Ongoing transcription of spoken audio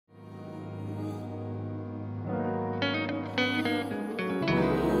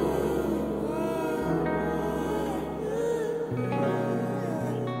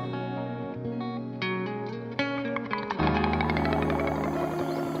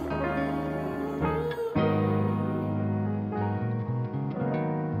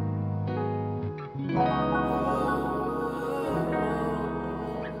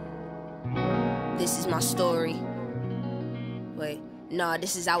story. Wait. Nah,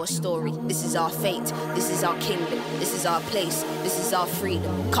 this is our story, this is our fate, this is our kingdom, this is our place, this is our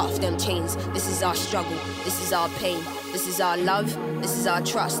freedom. Cut off them chains, this is our struggle, this is our pain, this is our love, this is our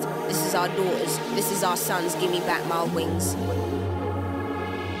trust, this is our daughters, this is our sons. Give me back my wings.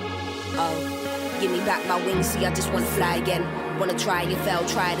 Oh, give me back my wings, see I just wanna fly again. Wanna try, you fell,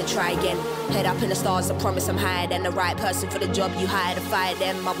 try to try again. Head up in the stars, I promise I'm higher than the right person for the job you hired to fire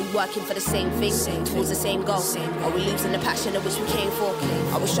them. Are we working for the same thing, towards the same goal? Are we losing the passion of which we came for?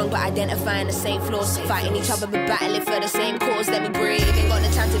 Are we strong but identifying the same flaws? Fighting each other but battling for the same cause. Let me breathe, ain't got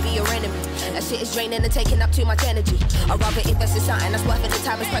the time to be your enemy. That shit is draining and taking up too much energy. I'd rather invest in something that's worth it, the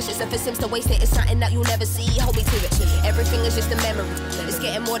time is precious. If it seems to waste it, it's something that you'll never see. Hold me to it, everything is just a memory. It's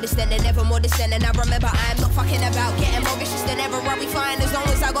getting more distant and ever more distant. And I remember I am not fucking about getting more vicious than ever. I'll be fine as long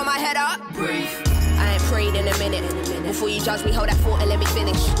as I got my head up. Breathe. I ain't prayed in a minute. Before you judge me, hold that thought and let me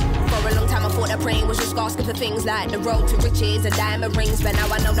finish. For a long time I thought that praying was just asking for things like the road to riches and diamond rings. But now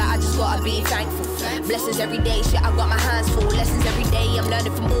I know that I just gotta be thankful. Blessings every day, shit, I got my hands full. Lessons every day, I'm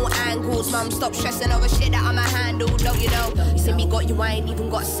learning from all angles. Mum, stop stressing over shit that I'ma handle. Don't you know? You see me got you, I ain't even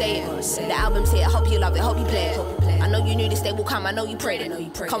gotta say it. The album's here, I hope you love it, hope you play it. I know you knew this day will come, I know you prayed it.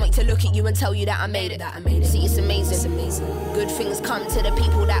 Can't wait to look at you and tell you that I made it. See, it's amazing. Good things come to the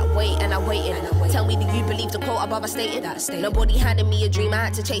people that wait, and I waited. Tell me, do you believe the quote above I stated? Nobody handed me a dream, I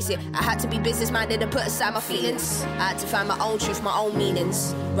had to chase it. I had to be business-minded and put aside my feelings. I had to find my own truth, my own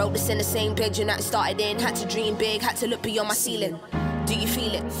meanings. Wrote this in the same bedroom that it started in. Had to dream big, had to look beyond my ceiling. Do you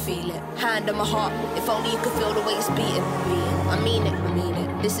feel it? Feel it. Hand on my heart, if only you could feel the way it's beating. I mean it.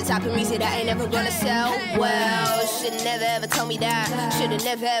 This the type of music that ain't never gonna sell. Well, should've never ever told me that. Should've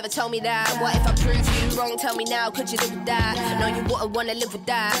never ever told me that. What if I prove you wrong? Tell me now, could you live with that? No, you wouldn't wanna live with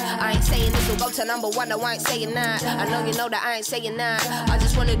that. I ain't saying this will go to number one, no, I ain't saying that. I know you know that I ain't saying that. I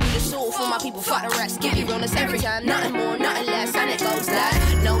just wanna do this all for my people, fuck the rest. Give you realness every time, nothing more, nothing less. And it goes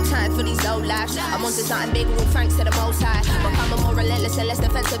like, no time for these old lives. I'm onto something bigger, all thanks to the most high. Becoming more relentless and less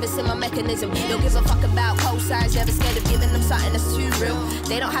defensive, it's in my mechanism. Don't give a fuck about cosigns, never scared of giving them something that's too real.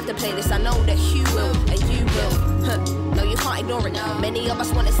 They don't have to play this, I know that you will, and you will. No, you can't ignore it. Many of us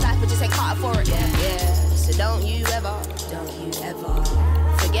want this life, but just ain't caught for it. Yeah. So don't you ever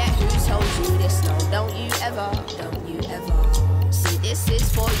forget who told you this. No, don't you ever. See, this is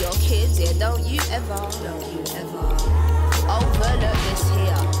for your kids. Yeah, don't you ever overlook this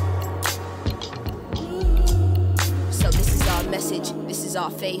here. So this is our message, this is our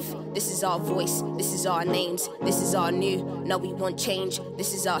faith, this is our voice, this is our names, this is our new. No, we want change.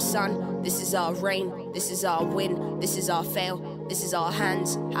 This is our sun, this is our rain, this is our win, this is our fail, this is our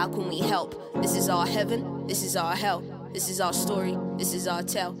hands. How can we help? This is our heaven, this is our hell, this is our story, this is our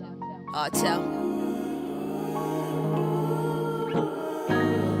tell, our tell.